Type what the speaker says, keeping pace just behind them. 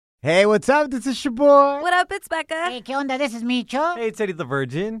Hey, what's up? This is your boy. What up? It's Becca. Hey, ¿qué onda? This is Micho. Hey, it's Eddie the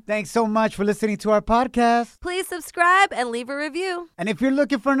Virgin. Thanks so much for listening to our podcast. Please subscribe and leave a review. And if you're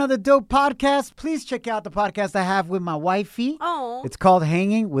looking for another dope podcast, please check out the podcast I have with my wifey. Oh. It's called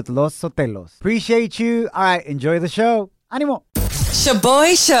Hanging with Los Sotelos. Appreciate you. All right, enjoy the show. Ánimo.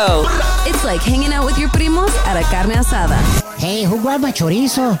 Shaboy Show. It's like hanging out with your primos at a carne asada. Hey, who grabbed my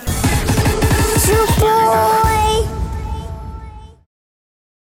chorizo?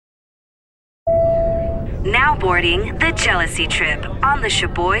 Now boarding the Jealousy Trip on the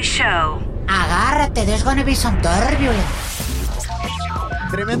Shaboy Show. Agárrate, there's gonna be some turbulence.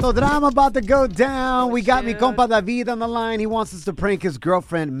 Tremendo drama about to go down. We got mi compa David on the line. He wants us to prank his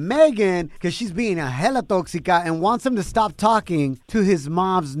girlfriend, Megan, because she's being a hella toxica and wants him to stop talking to his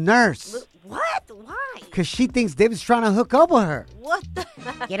mom's nurse. What? Why? Because she thinks David's trying to hook up with her. What the?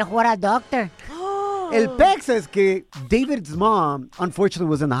 Quiero jugar al doctor. El pex es que David's mom, unfortunately,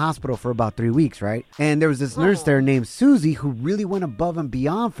 was in the hospital for about 3 weeks, right? And there was this nurse there named Susie who really went above and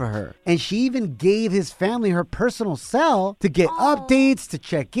beyond for her. And she even gave his family her personal cell to get updates, to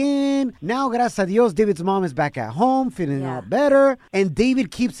check in. Now, gracias a Dios, David's mom is back at home, feeling a lot better. And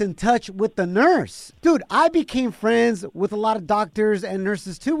David keeps in touch with the nurse. Dude, I became friends with a lot of doctors and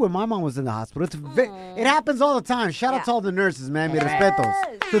nurses, too, when my mom was in the hospital. It happens all the time. Shout out to all the nurses, man. Mi respetos.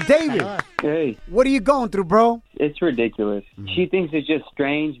 So, David, hey, what are you going through, bro? it's ridiculous. She thinks it's just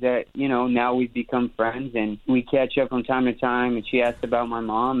strange that, you know, now we've become friends and we catch up from time to time, and she asked about my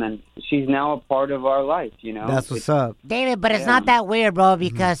mom, and she's now a part of our life, you know? That's what's up. David, but it's not that weird, bro,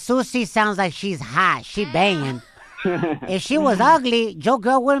 because Susie sounds like she's hot. She banging. If she was ugly, Joe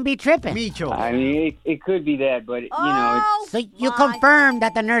Girl wouldn't be tripping. Micho. I mean, it could be that, but, you know, So you confirm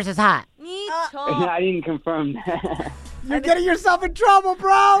that the nurse is hot. I didn't confirm that. You're getting yourself in trouble,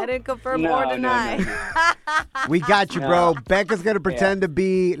 bro. I didn't confirm No, or no, deny. no. We got you, bro. Becca's going to pretend to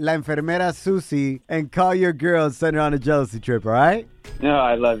be La Enfermera Susie and call your girl and send her on a jealousy trip, all right? No,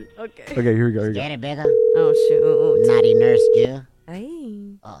 I love it. Okay. Okay, here we go. Get it, Becca? Oh, shoot. Naughty nurse, Joe.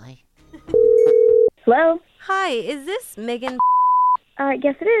 Hey. Oh, hey. Hello? Hi, is this Megan?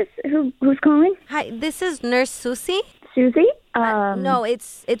 Yes, it is. Who's calling? Hi, this is Nurse Susie. Susie? No,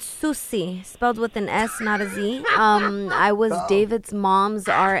 it's Susie, spelled with an S, not a Z. I was David's mom's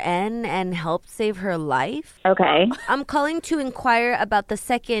RN and helped save her life. Okay. I'm calling to inquire about the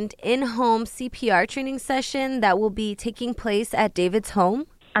second in-home CPR training session that will be taking place at David's home.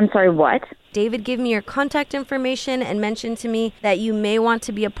 I'm sorry, what? David gave me your contact information and mentioned to me that you may want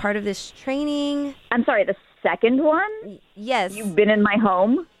to be a part of this training. I'm sorry, the second one? Yes. You've been in my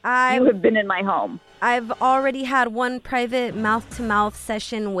home? You have been in my home. I've already had one private mouth-to-mouth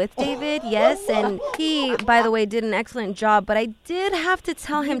session with David, yes, and he, by the way, did an excellent job, but I did have to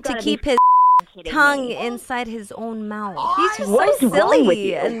tell him to keep his tongue inside his own mouth. He's just What so is wrong with silly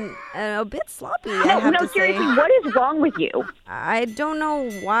you? and a bit sloppy, I have No, to say. seriously, what is wrong with you? I don't know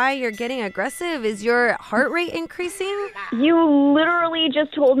why you're getting aggressive. Is your heart rate increasing? You literally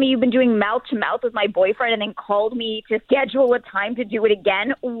just told me you've been doing mouth-to-mouth with my boyfriend and then called me to schedule a time to do it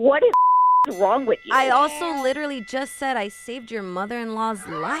again. What is wrong with you? I also literally just said I saved your mother-in-law's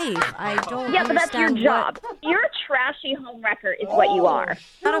life. I don't Yeah, but that's your understand job. You're a trashy home wrecker is what you are.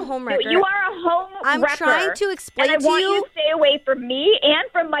 Not a home wrecker. You are a home I'm wrecker. trying to explain and to I want you. you to stay away from me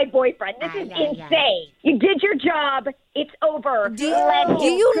and from my boyfriend. This is insane. You did your job. It's over. Do Let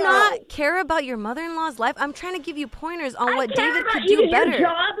you him go. not care about your mother-in-law's life? I'm trying to give you pointers on what I care David about could you. do It is better. Your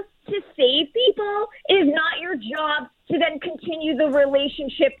job to save people. It is not your job to then continue the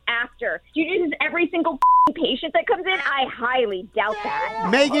relationship after. Do you do this every single patient that comes in? I highly doubt that.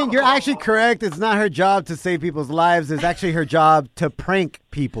 Megan, you're actually correct. It's not her job to save people's lives. It's actually her job to prank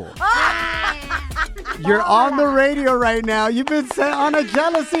people. You're on the radio right now. You've been sent on a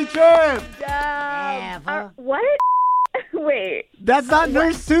jealousy trip. Yeah, fool. What? Wait. That's not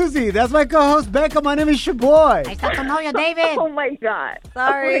Nurse Susie. That's my co-host, Becca. My name is Shaboy. I still don't know you, David. Oh, my God.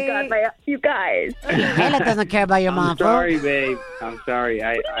 Sorry. Oh, my God. You guys. Kayla doesn't care about your mom, I'm fool. sorry, babe. I'm sorry.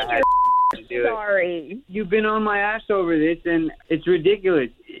 I had to do it. Sorry. You've been on my ass over this, and it's ridiculous.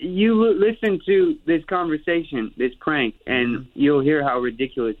 You listen to this conversation, this prank, and you'll hear how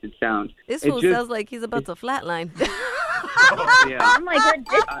ridiculous it sounds. This It fool just- sounds like he's about to flatline. Yeah. Oh my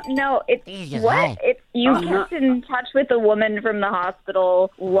God! He's just what? high. You I'm kept in touch with a woman from the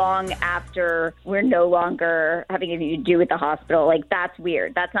hospital long after we're no longer having anything to do with the hospital. Like, that's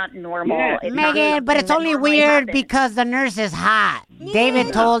weird. That's not normal. Yeah. It's not Megan, but something it's that only normally weird happens. because the nurse is hot.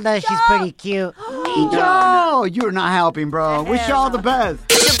 David told us she's pretty cute. Yo, you're not helping, bro. Wish you all the best.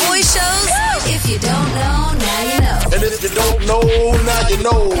 Shaboy Shows. If you don't know, now you know. And if you don't know, now you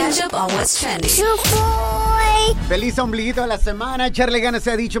know. Catch up on what's trending. Boy. Bye. Feliz ombliguito de la semana. Echarle ganas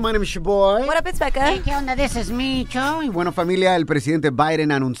se ha dicho. My name is your boy. What up, it's Becca. Hey, ¿qué onda? This is me, Cho. Y bueno, familia, el presidente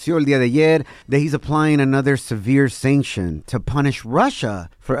Biden anunció el día de ayer that he's applying another severe sanction to punish Russia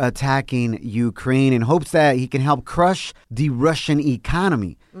for attacking Ukraine in hopes that he can help crush the Russian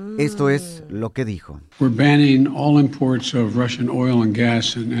economy. Esto es lo que dijo. We're banning all imports of Russian oil and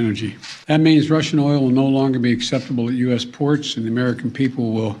gas and energy. That means Russian oil will no longer be acceptable at U.S. ports, and the American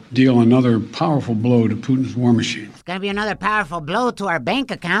people will deal another powerful blow to Putin's war machine. It's gonna be another powerful blow to our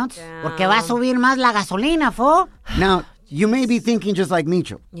bank accounts. Porque va a subir más la gasolina, fool. Now, you may be thinking just like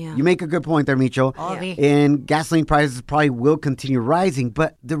Micho. Yeah. You make a good point there, Micho. Obvi. And gasoline prices probably will continue rising.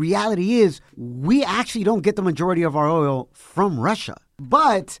 But the reality is, we actually don't get the majority of our oil from Russia.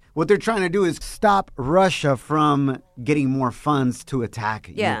 But what they're trying to do is stop Russia from getting more funds to attack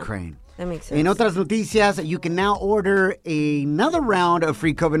Ukraine. That makes sense. En otras noticias, you can now order another round of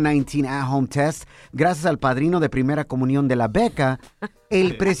free COVID-19 at-home tests gracias al padrino de primera comunión de la beca,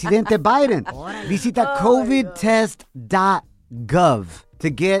 el presidente Biden. Visita covidtest.gov to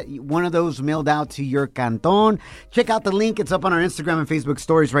get one of those mailed out to your canton. Check out the link. It's up on our Instagram and Facebook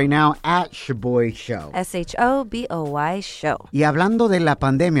stories right now at Shaboy Show. SHOBOY show. Y hablando de la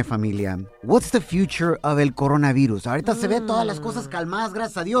pandemia, familia, what's the future of el coronavirus? Ahorita se ve todas las cosas calmadas,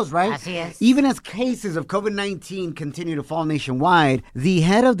 gracias a Dios, right? Así es. Even as cases of COVID-19 continue to fall nationwide, the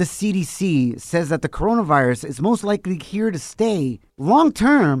head of the CDC says that the coronavirus is most likely here to stay long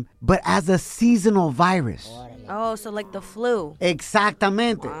term, but as a seasonal virus. Oh, so like the flu.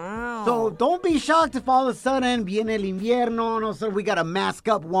 Exactamente. Wow. So don't be shocked if all of a sudden viene el invierno, no, so we got to mask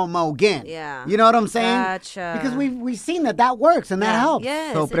up one more again. Yeah. You know what I'm saying? Gotcha. Because we've seen that works and that Yeah. helps.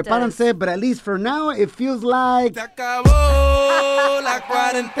 Yes, so it prepárense, but at least for now it feels like Se acabó la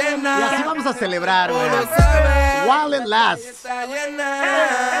cuarentena. y así vamos a celebrar, güey. Lo sabes. While it lasts. Está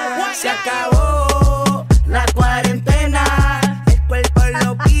llena. Se acabó la cuarentena. El cuerpo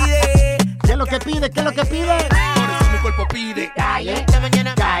lo pide. ¿Qué es lo que pide? ¿Qué es lo que pide? Por eso mi cuerpo pide. Calle,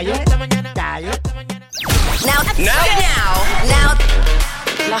 calle, calle. Now.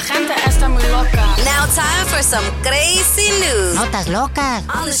 La gente está muy loca. Now time for some crazy news Notas locas.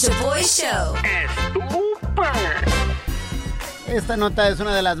 on the Shaboy Show. Esta nota es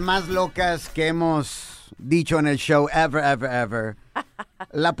una de las más locas que hemos dicho en el show ever.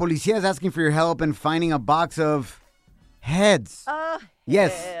 La policía is asking for your help in finding a box of heads.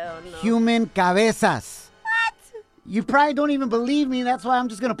 Yes, human cabezas. What? You probably don't even believe me. That's why I'm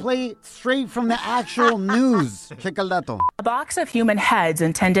just going to play it straight from the actual news. Check el dato. A box of human heads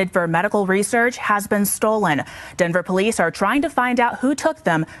intended for medical research has been stolen. Denver police are trying to find out who took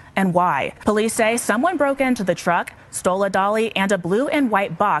them and why. Police say someone broke into the truck, stole a dolly and a blue and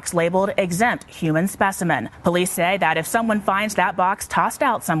white box labeled exempt human specimen. Police say that if someone finds that box tossed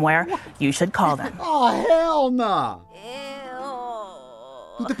out somewhere, you should call them. Oh, hell no.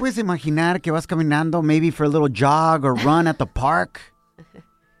 ¿Tú te puedes imaginar que vas caminando maybe for a little jog or run at the park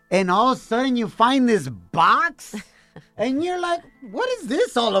and all of a sudden you find this box and you're like, what is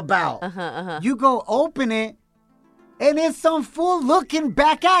this all about? You go open it and it's some fool looking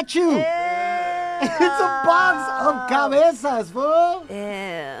back at you. It's a box of cabezas, fool.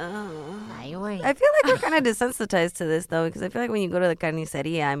 I feel like we're kind of desensitized to this, though, because I feel like when you go to the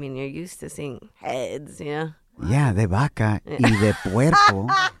carniceria, I mean, you're used to seeing heads, you know? Yeah, de vaca y de puerco.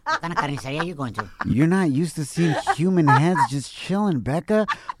 What kind of carniceria are you going to? You're not used to seeing human heads just chilling, Becca.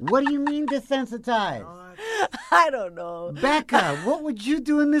 What do you mean desensitized? I don't know. Becca, what would you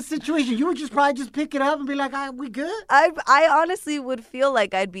do in this situation? You would probably just pick it up and be like, we good? I honestly would feel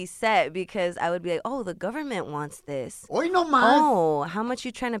like I'd be set because I would be like, oh, the government wants this. Hoy no más. Oh, how much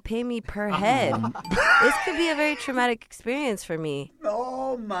you trying to pay me per head? This could be a very traumatic experience for me.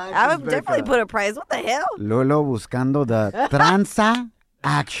 No, man. I would definitely put a price. What the hell? Lolo buscando the transaction.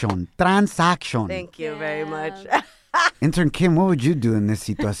 Thank you very much. Intern Kim, what would you do in this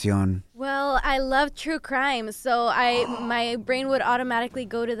situación? Well, I love true crime, so my brain would automatically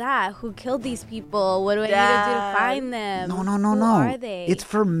go to that. Who killed these people? What do I need to do to find them? No. Who are they? It's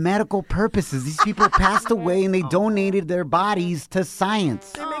for medical purposes. These people passed away and they donated their bodies to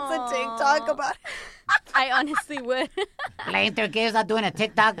science. She makes a TikTok about it. I honestly would. Like inter kids are doing a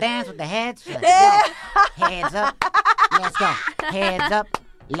TikTok dance with the heads. Let's go. Heads up. Let's go. Heads up.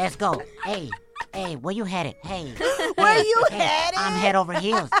 Let's go. Hey, where you headed? Hey. Where you headed? I'm head over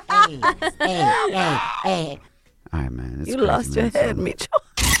heels. Hey. All right, man. You lost your head, Mitchell.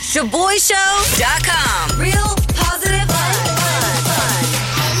 ShaboyShow.com. Real positive fun.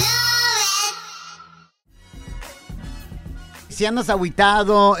 si andas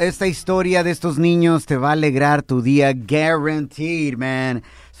agüitado, esta historia de estos niños te va a alegrar tu día, guaranteed, man.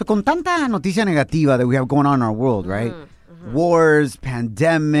 So, con tanta noticia negativa that we have going on in our world, right? Wars,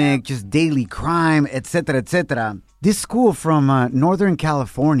 pandemic, just daily crime, etc., etc. This school from Northern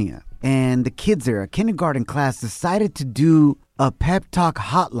California and the kids there, a kindergarten class, decided to do a pep talk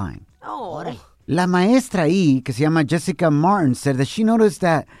hotline. Oh. La maestra ahí, que se llama Jessica Martin, said that she noticed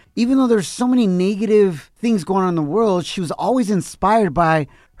that even though there's so many negative things going on in the world, she was always inspired by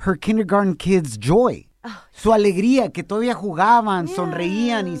her kindergarten kids' joy. Su alegría, que todavía jugaban,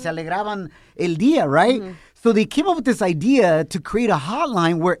 sonreían y se alegraban el día, right? So they came up with this idea to create a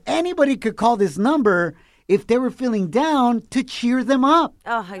hotline where anybody could call this number if they were feeling down to cheer them up.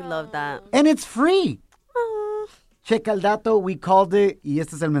 Oh, I love that. And it's free. Checa el dato, we called it, y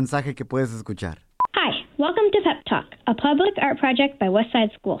este es el mensaje que puedes escuchar. Hi, welcome to Pep Talk, a public art project by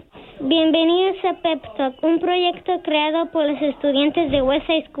Westside School. Bienvenidos a Pep Talk, un proyecto creado por los estudiantes de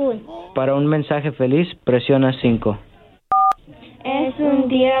Westside School. Para un mensaje feliz, presiona 5. Es un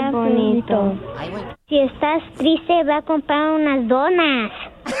día bonito. Si estás triste, va a comprar unas donas.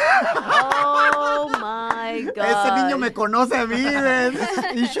 Oh, my God. Ese niño me conoce a mí, man.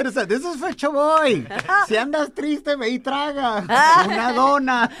 You should have said, this is for Chaboy. Si andas triste, ve y traga una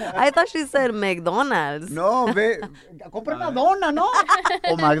dona. I thought she said McDonald's. No, ve, compra una dona, ¿no?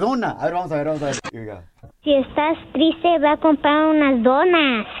 O McDonald's. A ver, vamos a ver. Here we go. Si estás triste, va a comprar unas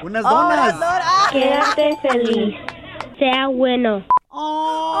donas. Unas donas. Quédate feliz. Sea bueno.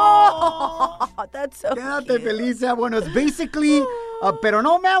 Oh, that's so Quédate feliz, sea bueno. It's basically, pero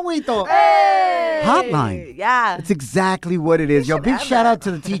no me agüito. Hey! Hotline. Yeah. It's exactly what it is. Yo, big shout out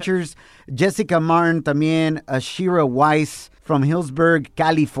to the teachers. Jessica Martin, también Ashira Weiss from Hillsburg,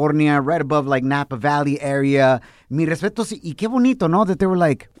 California, right above like Napa Valley area. Mi respetos. Y qué bonito, ¿no? That they were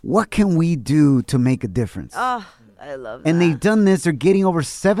like, what can we do to make a difference? Oh, I love that. And they've done this. They're getting over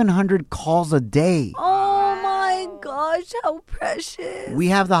 700 calls a day. Oh, my gosh, how precious. We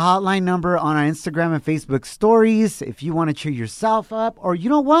have the hotline number on our Instagram and Facebook stories if you want to cheer yourself up. Or you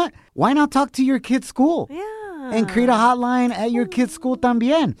know what? Why not talk to your kid's school? Yeah. And create a hotline at your kid's school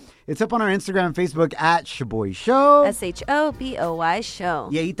también. It's up on our Instagram and Facebook at Shaboy Show. SHOBOY Show.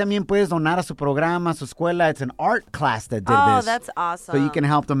 Y ahí también puedes donar a su programa, a su escuela. It's an art class that did this. Oh, that's awesome. So you can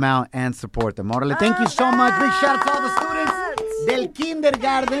help them out and support them. Orale, thank you so much. Big shout out to all the students del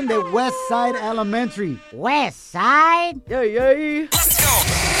kindergarten de Westside Elementary. Westside? Yay. Let's go.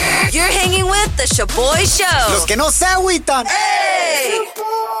 You're hanging with the Shaboy Show. Los que no se agüitan. Hey!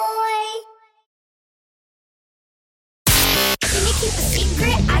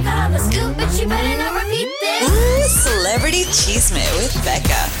 I got all the scoop, but you better not repeat this. Ooh, Celebrity Cheesemate with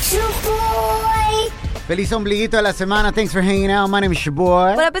Becca. Feliz ombliguito de la semana. Thanks for hanging out. My name is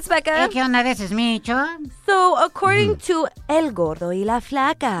Shaboy. What up, it's Becca. Hey, ¿qué onda? This is me, Chon. So, according to El Gordo y la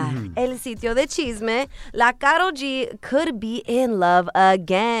Flaca, el sitio de chisme, la Karol G could be in love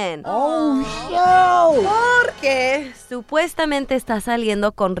again. Oh, show! Porque supuestamente está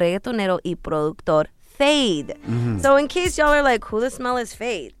saliendo con reggaetonero y productor Fade. So, in case y'all are like, who the smell is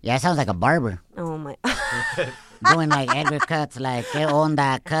Fade? Yeah, it sounds like a barber. Oh, my. Doing like Edgar cuts, like, ¿qué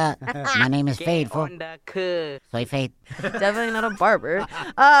onda, cut? My name is Fade, fool. Soy Fade. Definitely not a barber.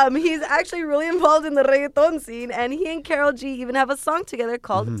 He's actually really involved in the reggaeton scene, and he and Karol G even have a song together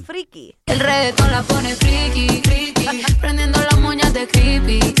called Freaky. El reggaetón la pone freaky, freaky. Prendiendo las moñas de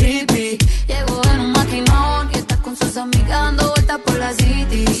creepy, creepy. Llegó en un maquinón y está con sus amigas dando vueltas por la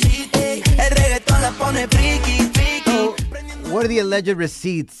city. El reggaetón la pone freaky, freaky. So, what are the alleged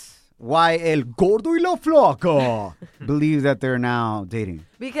receipts? Why El Gordo y la Flaca believe that they're now dating?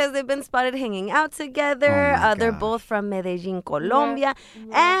 Because they've been spotted hanging out together. They're both from Medellin, Colombia.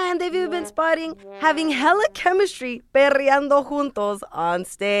 And they've even been spotting having hella chemistry perreando juntos on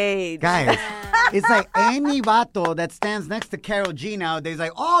stage. Guys, it's like any vato that stands next to Karol G nowadays,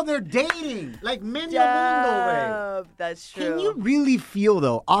 like, oh, they're dating. Like, medio mundo, güey. That's true. Can you really feel,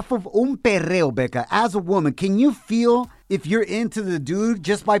 though, off of un perreo, Becca, as a woman, can you feel if you're into the dude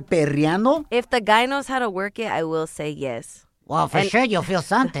just by perreando? If the guy knows how to work it, I will say yes. Well, for sure you'll feel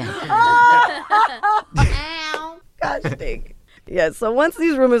something. Gosh, dang. Yeah, so once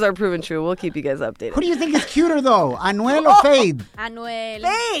these rumors are proven true, we'll keep you guys updated. Who do you think is cuter, though? Anuel or Fade? Anuel.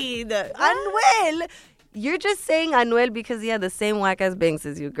 Fade! Anuel! You're just saying Anuel because he had the same whack-ass bangs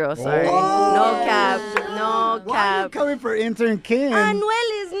as you, girl. Sorry. No cap. No Why are you cap. coming for intern Kim?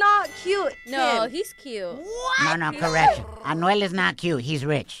 Anuel is not cute. No, Kim. he's cute. No, correction. Anuel is not cute. He's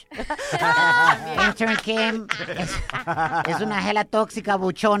rich. Intern Kim es una hella tóxica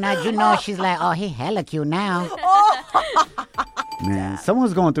buchona. You know she's like, oh, he hella cute now. Man,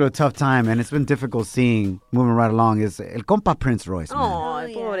 someone's going through a tough time, and it's been difficult moving right along, is El Compa Prince Royce, man. Oh,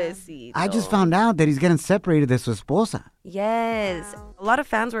 pobrecito. I just found out that he's getting separated de su esposa. Yes. A lot of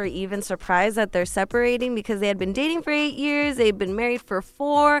fans were even surprised that they're separating because they had been dating for 8 years. They've been married for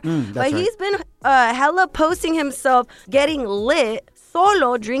 4. But he's been hella posting himself getting lit,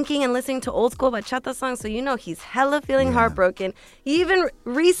 solo, drinking and listening to old school bachata songs. So you know he's hella feeling heartbroken. He even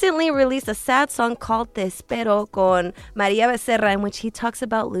recently released a sad song called Te Espero con Maria Becerra, in which he talks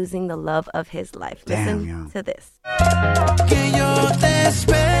about losing the love of his life. Listen to this. Que yo te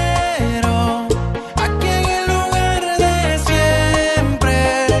espero aquí en el lugar de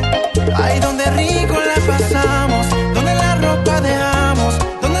siempre. Ahí donde rico la pasamos, donde la ropa dejamos,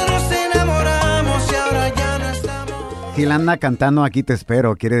 donde nos enamoramos y ahora ya no estamos. Si él anda cantando Aquí te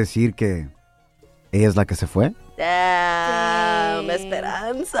espero, ¿quiere decir que ella es la que se fue? Damn,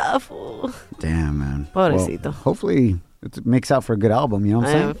 esperanza, fool. Damn, man. Pobrecito. Well, hopefully it makes out for a good album, you know what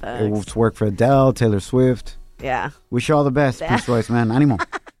I'm saying? It's worked for Adele, Taylor Swift. Yeah. Wish you all the best, Prince Royce, man. Ánimo.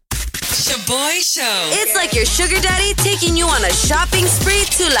 Shaboy Show. It's like your sugar daddy taking you on a shopping spree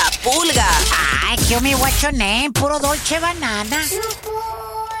to La Pulga. Ay, kill me, what's your name? Puro Dolce Banana.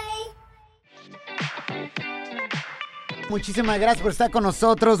 Muchísimas gracias por estar con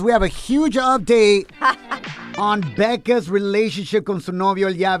nosotros. We have a huge update on Becca's relationship con su novio,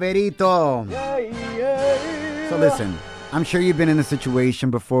 el Llaverito. So listen, I'm sure you've been in a situation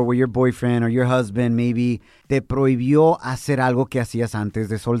before where your boyfriend or your husband maybe te prohibió hacer algo que hacías antes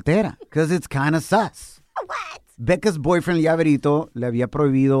de soltera. Because it's kind of sus. What? Becca's boyfriend, Llaverito, le había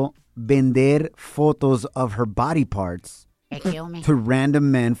prohibido vender photos of her body parts to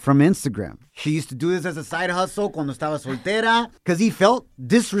random men from Instagram. She used to do this as a side hustle cuando estaba soltera because he felt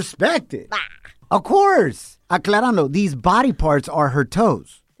disrespected. Of course. Aclarando, these body parts are her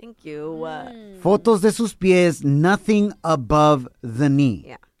toes. Thank you. Fotos de sus pies, nothing above the knee.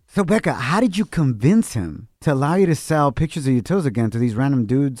 Yeah. So, Becca, how did you convince him to allow you to sell pictures of your toes again to these random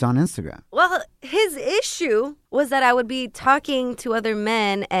dudes on Instagram? Well, his issue was that I would be talking to other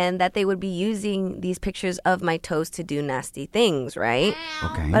men and that they would be using these pictures of my toes to do nasty things, right?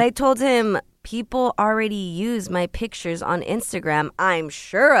 Okay. But I told him people already use my pictures on Instagram. I'm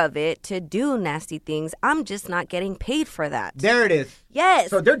sure of it, to do nasty things. I'm just not getting paid for that. There it is. Yes.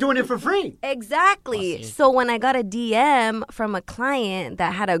 So they're doing it for free. Exactly. So when I got a DM from a client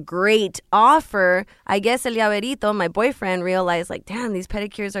that had a great offer, I guess El Llaverito, my boyfriend, realized like, damn, these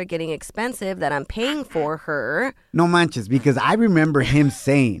pedicures are getting expensive that I'm paying for her. No manches, because I remember him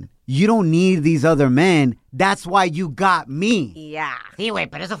saying, you don't need these other men. That's why you got me. Yeah. Sí, güey,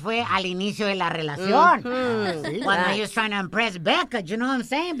 pero eso fue al inicio de la relación. Mm-hmm. When he was trying to impress Becca, you know what I'm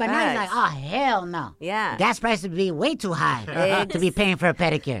saying? But now he's like, oh, hell no. Yeah. Gas price would be way too high to be paying for a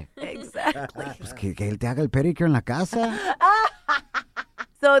pedicure. Exactly. Pues que él te haga el pedicure en la casa.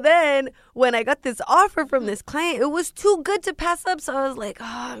 So then, when I got this offer from this client, it was too good to pass up. So I was like, oh,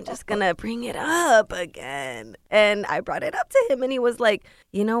 I'm just going to bring it up again. And I brought it up to him, and he was like,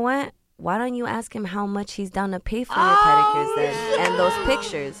 you know what? Why don't you ask him how much he's down to pay for your pedicures then? And those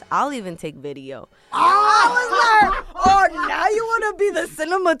pictures. I'll even take video. I was like, oh, now you want to be the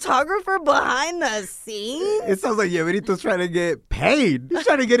cinematographer behind the scenes? It sounds like Llaverito's trying to get paid. He's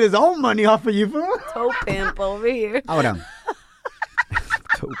trying to get his own money off of you, fool. Toe pimp over here. Ahora.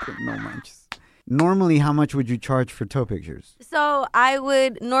 Toe pimp, no manches. Normally, how much would you charge for toe pictures? So I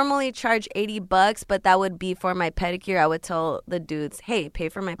would normally charge $80, but that would be for my pedicure. I would tell the dudes, hey, pay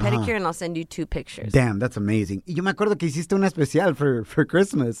for my pedicure and I'll send you 2 pictures. Damn, that's amazing. Yo me acuerdo que hiciste una especial for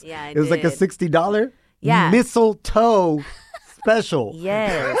Christmas. Yeah, I It was like a did. $60 mistletoe special.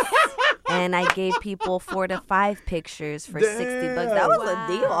 Yes. And I gave people 4 to 5 pictures for $60. That was a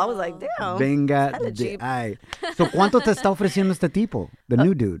deal. I was like, damn. Venga hella de cheap. ay. So, ¿cuánto te está ofreciendo este tipo? The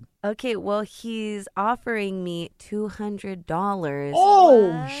new dude. Okay, well, he's offering me $200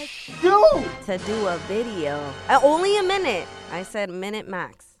 Oh, shoot! to do a video. Only a minute. I said minute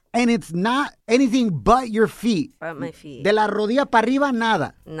max. And it's not anything but your feet. But my feet. De la rodilla para arriba,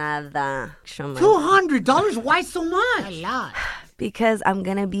 nada. Nada. Show my $200? Why so much? A lot. Because I'm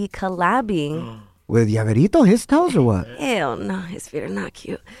going to be collabing. With Llaverito, his toes or what? Hell no, his feet are not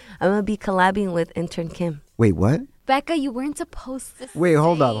cute. I'm going to be collabing with intern Kim. Wait, what? Becca, you weren't supposed to Wait,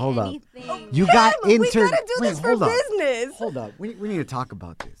 hold up. You got Kim, intern. we gotta do this for hold up. business. Hold up. We need to talk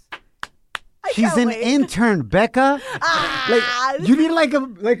about this. She's an intern, Becca. You need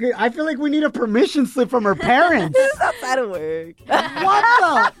I feel like we need a permission slip from her parents. This is outside of work. What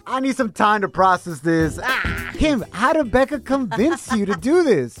the? I need some time to process this. Kim, how did Becca convince you to do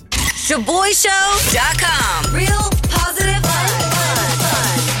this? ShaboyShow.com. Real positive fun.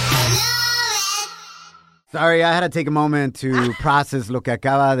 Sorry, I had to take a moment to process lo que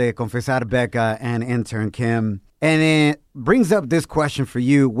acaba de confesar Becca and intern Kim. And it brings up this question for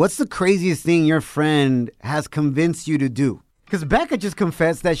you. What's the craziest thing your friend has convinced you to do? Because Becca just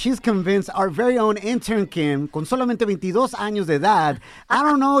confessed that she's convinced our very own intern Kim, con solamente 22 años de edad. I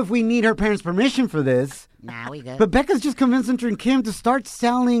don't know if we need her parents' permission for this. Nah, we good. But Becca's just convinced intern Kim to start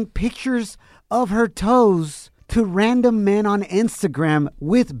selling pictures of her toes to random men on Instagram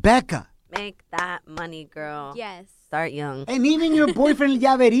with Becca. Make that money, girl. Yes. Start young. And even your boyfriend,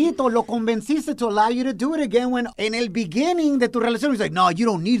 Llaverito, lo convenciste to allow you to do it again when in el beginning de tu relación, he's like, no, you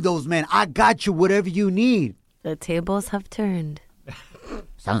don't need those, man. I got you, whatever you need. The tables have turned.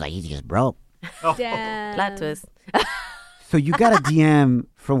 Sounds like he's just broke. Damn. Plot twist. So you got a DM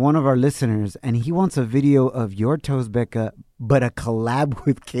from one of our listeners, and he wants a video of your toes, Becca, but a collab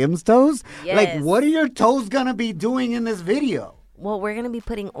with Kim's toes? Yes. Like, what are your toes going to be doing in this video? Well, we're going to be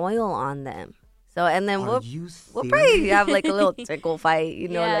putting oil on them. So, and then Are we'll you probably have like a little tickle fight, you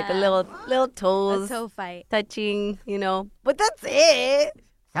know, like a little toes. A toe fight. Touching, you know. But that's it.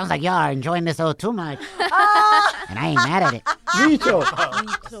 Sounds like y'all are enjoying this all too much. And I ain't mad at it. Micho.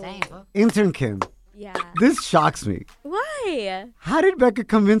 Intern Kim. Yeah. This shocks me. Why? How did Becca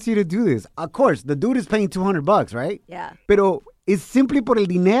convince you to do this? Of course, the dude is paying $200, right? Yeah. Pero is simply por el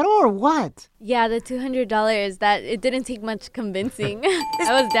dinero or what? Yeah, the $200, that it didn't take much convincing.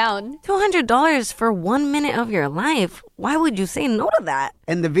 I was down. $200 for 1 minute of your life. Why would you say no to that?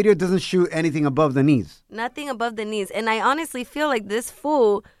 And the video doesn't shoot anything above the knees. Nothing above the knees. And I honestly feel like this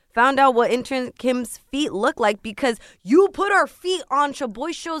fool found out what intern Kim's feet look like because you put our feet on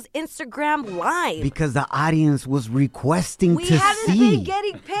Shaboy Show's Instagram Live. Because the audience was requesting We to haven't see. been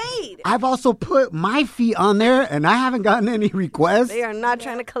getting paid. I've also put my feet on there, and I haven't gotten any requests. They are not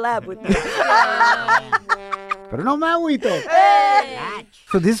trying to collab with you. Pero no me agüito.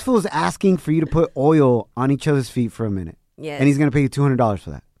 So this fool's asking for you to put oil on each other's feet for a minute. Yes. And he's going to pay you $200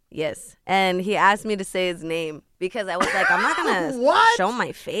 for that. Yes. And he asked me to say his name because I was like, I'm not going to show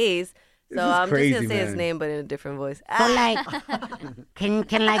my face. So I'm crazy, just going to say his man. name, but in a different voice. So, like, can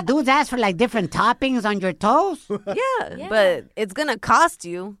like dudes ask for like different toppings on your toes? Yeah, but it's going to cost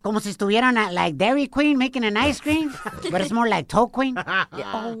you. Como si estuvieran at like Dairy Queen making an ice cream, but it's more like Toe Queen. Yeah.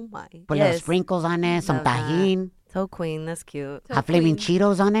 Oh, my. Put little sprinkles on it, some Love that. tajin. Toe Queen, that's cute. Have flaming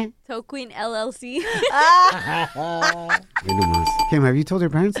Cheetos on it. Toe Queen LLC. Kim, have you told your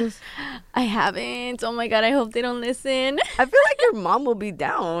parents this? I haven't. Oh my God, I hope they don't listen. I feel like your mom will be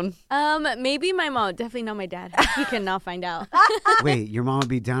down. Maybe my mom. Definitely not my dad. He cannot find out. Wait, your mom would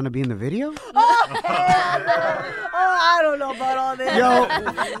be down to be in the video? I don't know about all this. Yo,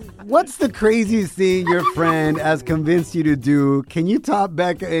 what's the craziest thing your friend has convinced you to do? Can you top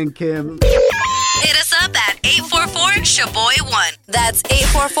Becca and Kim? Hit us up at 844-SHABOY1. That's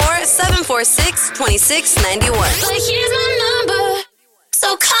 844-746-2691. But here's my number,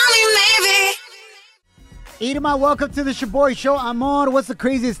 so call me maybe. Irma, welcome to the Shaboy Show. Amor, what's the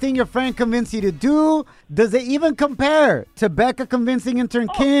craziest thing your friend convinced you to do? Does it even compare to Becca convincing intern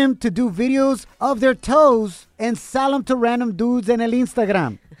Kim to do videos of their toes and sell them to random dudes en el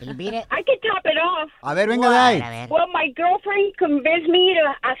Instagram? Can you beat it? I could top it off. A ver, venga de ahí. Well, my girlfriend convinced me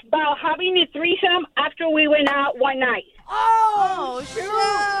to about having a threesome after we went out one night. Oh,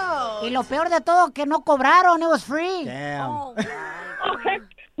 sure. Y lo peor de todo, que no cobraron. It was free. Damn. Oh, Okay.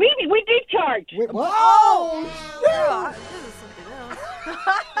 We did charge.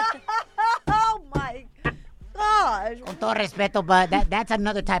 oh my gosh. Con todo respeto, but that's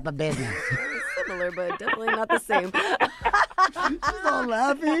another type of business. Similar, but definitely not the same. She's all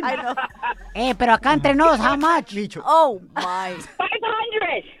laughing. I know. Hey, pero acá entre nos, how much? Oh my.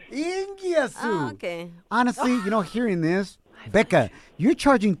 500. Ingiasu. Oh, okay. Honestly, hearing this, Becca, you're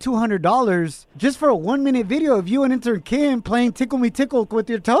charging $200 just for a 1-minute video of you and intern Kim playing Tickle Me Tickle with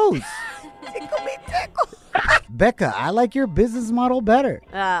your toes. Tickle me tickle. Becca, I like your business model better.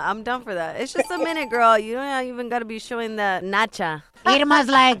 I'm done for that. It's just a minute, girl. You don't even got to be showing the nacha. Irma's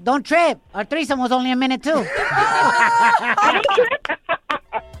like, don't trip. Our threesome was only a minute too.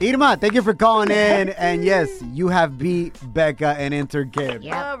 Irma, thank you for calling in. And yes, you have beat Becca and intern Kim.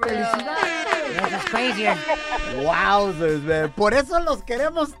 Yeah. This is crazier. Wowzers, man. Por eso los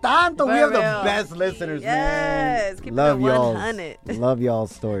queremos tanto. We For have the real. best listeners, Yes, man. keep it Love at y'all. 100. Love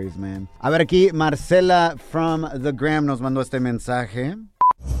y'all's stories, man. A ver aquí, Marcela from The Gram nos mandó este mensaje.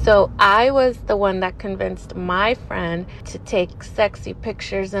 So I was the one that convinced my friend to take sexy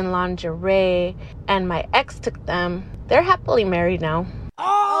pictures in lingerie, and my ex took them. They're happily married now.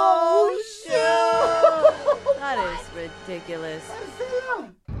 Oh, shoot. That is ridiculous.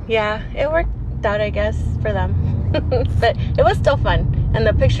 Yeah, it worked out, I guess, for them. But it was still fun. And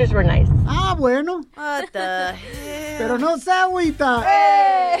the pictures were nice. Ah, bueno. What the Pero no se agüita.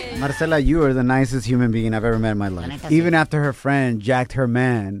 Hey. Marcela, you are the nicest human being I've ever met in my life. Even after her friend jacked her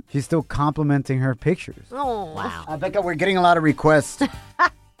man, she's still complimenting her pictures. Oh, wow. Becca, we're getting a lot of requests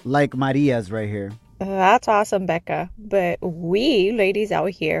like Maria's right here. That's awesome, Becca. But we ladies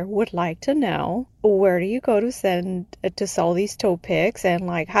out here would like to know, where do you go to sell these toe pics, and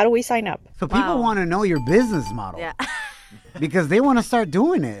like, how do we sign up? So people want to know your business model. Yeah. Because they want to start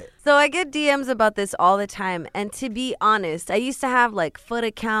doing it. So I get DMs about this all the time. And to be honest, I used to have like foot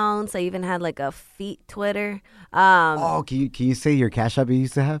accounts. I even had like a feet Twitter. Can you say your Cash App you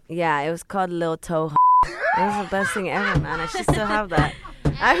used to have? Yeah, it was called Lil Toe. It was the best thing ever, man. I should still have that.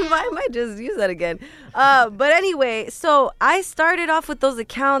 I might just use that again. But anyway, so I started off with those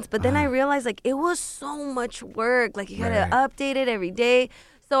accounts, but then I realized like it was so much work. Like you gotta update it every day.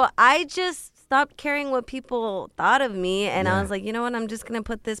 So I just stopped caring what people thought of me, and I was like, you know what, I'm just gonna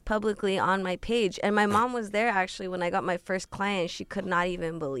put this publicly on my page. And my mom was there actually when I got my first client. She could not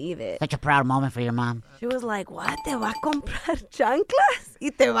even believe it. Such a proud moment for your mom. She was like, what, te va a comprar chanclas y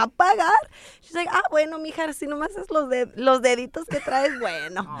te va a pagar? She's like, bueno, mija, si nomás es los deditos que traes,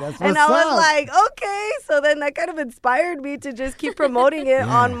 bueno. And I was like, okay. So then that kind of inspired me to just keep promoting it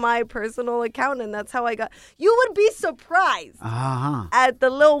on my personal account, and that's how I got. You would be surprised at the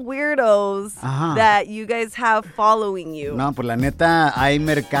little weirdos that you guys have following you. No, pues la neta, hay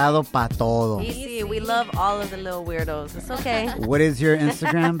mercado pa todo. Easy. We love all of the little weirdos. It's okay. What is your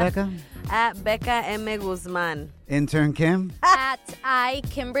Instagram, Becca? At Becca M. Guzman. Intern Kim? At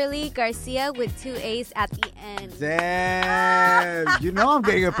Kimberly Garcia with 2 A's at the end. Damn. You know I'm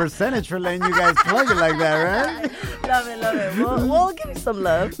getting a percentage for letting you guys plug it like that, right? Love it. We'll give you some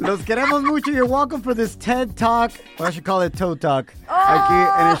love. Los queremos mucho. You're welcome for this TED Talk, or I should call it Toe Talk,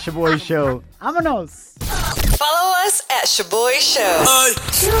 aquí en el Shaboy Show. Vámonos. Follow us at Shaboy Show.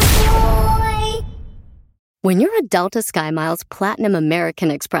 When you're a Delta SkyMiles Platinum American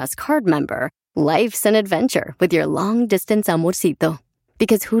Express card member, life's an adventure with your long-distance amorcito.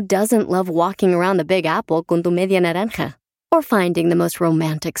 Because who doesn't love walking around the Big Apple con tu media naranja? Or finding the most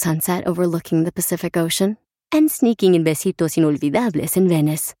romantic sunset overlooking the Pacific Ocean? And sneaking in besitos inolvidables in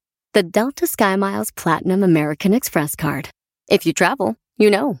Venice. The Delta SkyMiles Platinum American Express card. If you travel, you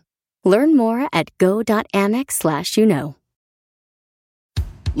know. Learn more at go.amex/you-know.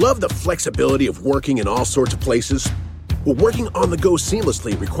 Love the flexibility of working in all sorts of places? Well, working on the go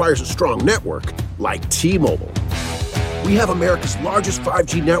seamlessly requires a strong network like T-Mobile. We have America's largest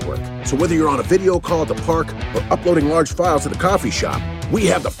 5G network, so whether you're on a video call at the park or uploading large files at a coffee shop, we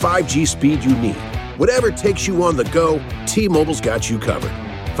have the 5G speed you need. Whatever takes you on the go, T-Mobile's got you covered.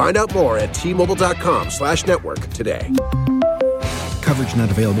 Find out more at T-Mobile.com/network today. Coverage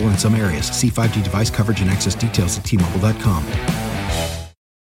not available in some areas. See 5G device coverage and access details at T-Mobile.com.